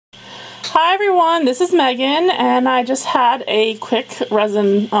Hi everyone, this is Megan, and I just had a quick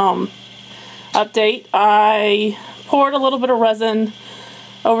resin update. I poured a little bit of resin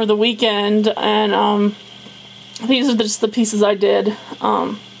over the weekend, and these are just the pieces I did.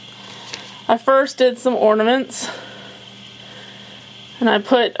 I first did some ornaments, and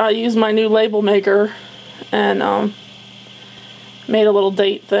I used my new label maker and made a little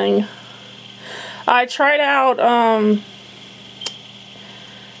date thing. I tried out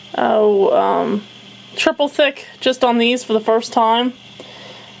triple thick just on these for the first time,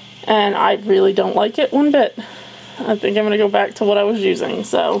 and I really don't like it one bit. I think I'm going to go back to what I was using.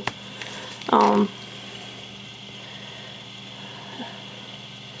 So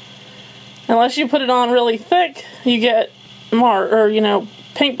unless you put it on really thick, you get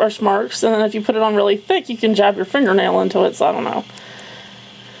paintbrush marks, and then if you put it on really thick, you can jab your fingernail into it. So I don't know.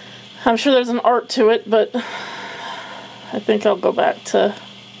 I'm sure there's an art to it, but I think I'll go back to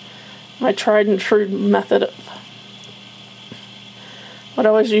my tried and true method of what I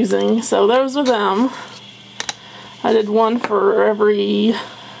was using. So those are them. I did one for every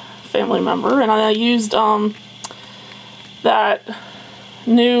family member, and I used that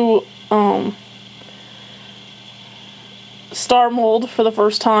new star mold for the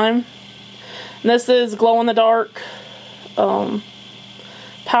first time. And this is glow-in-the-dark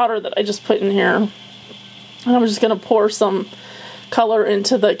powder that I just put in here. And I'm just going to pour some color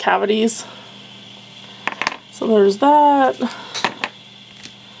into the cavities. So there's that.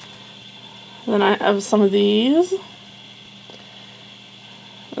 And then I have some of these.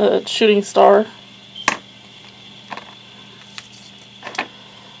 The shooting star.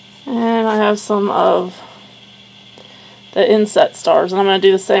 And I have some of the inset stars. And I'm going to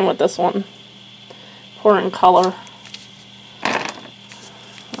do the same with this one. Pour in color.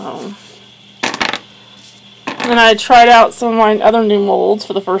 And I tried out some of my other new molds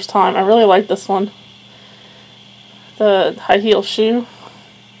for the first time. I really like this one. The high heel shoe.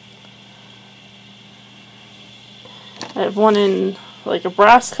 I have one in like a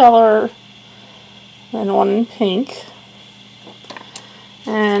brass color and one in pink.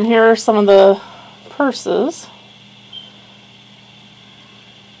 And here are some of the purses.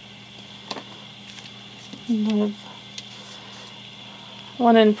 And I have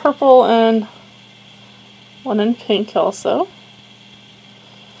one in purple and one in pink also.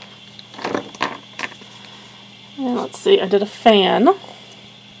 And let's see, I did a fan.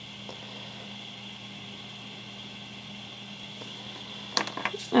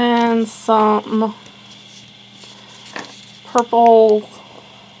 And some purple,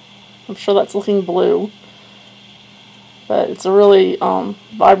 I'm sure that's looking blue, but it's a really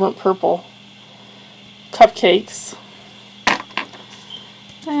vibrant purple. Cupcakes.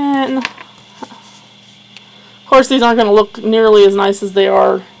 And of course these aren't going to look nearly as nice as they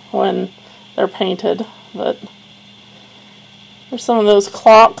are when they're painted, but there's some of those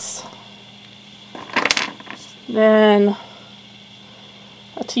clocks. Then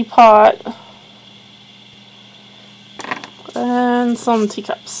a teapot and some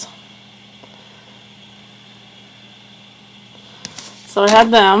teacups. So I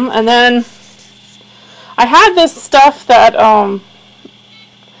had them, and then I had this stuff that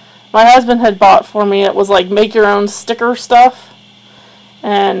my husband had bought for me. It was like make your own sticker stuff,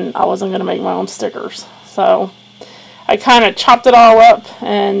 and I wasn't going to make my own stickers. So I kind of chopped it all up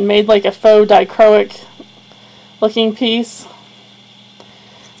and made like a faux dichroic looking piece.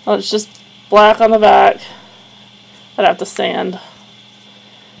 Well, it's just black on the back. I'd have to sand.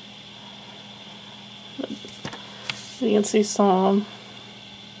 You can see some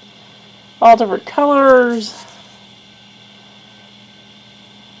all different colors.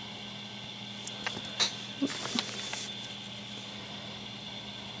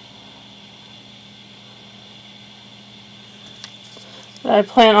 I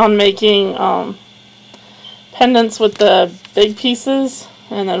plan on making pendants with the big pieces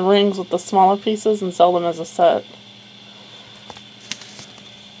and then rings with the smaller pieces and sell them as a set.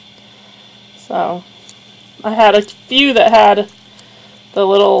 So I had a few that had the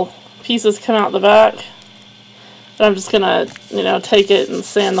little pieces come out the back, but I'm just gonna take it and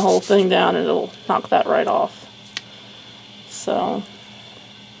sand the whole thing down, and it'll knock that right off. So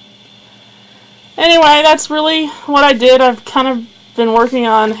anyway, that's really what I did. I've kind of been working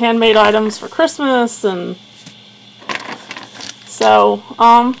on handmade items for Christmas, and so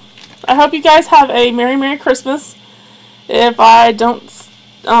I hope you guys have a Merry Christmas if I don't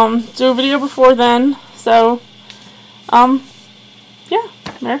do a video before then. So yeah,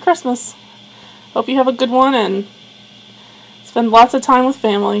 Merry Christmas. Hope you have a good one and spend lots of time with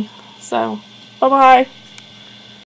family. So bye bye.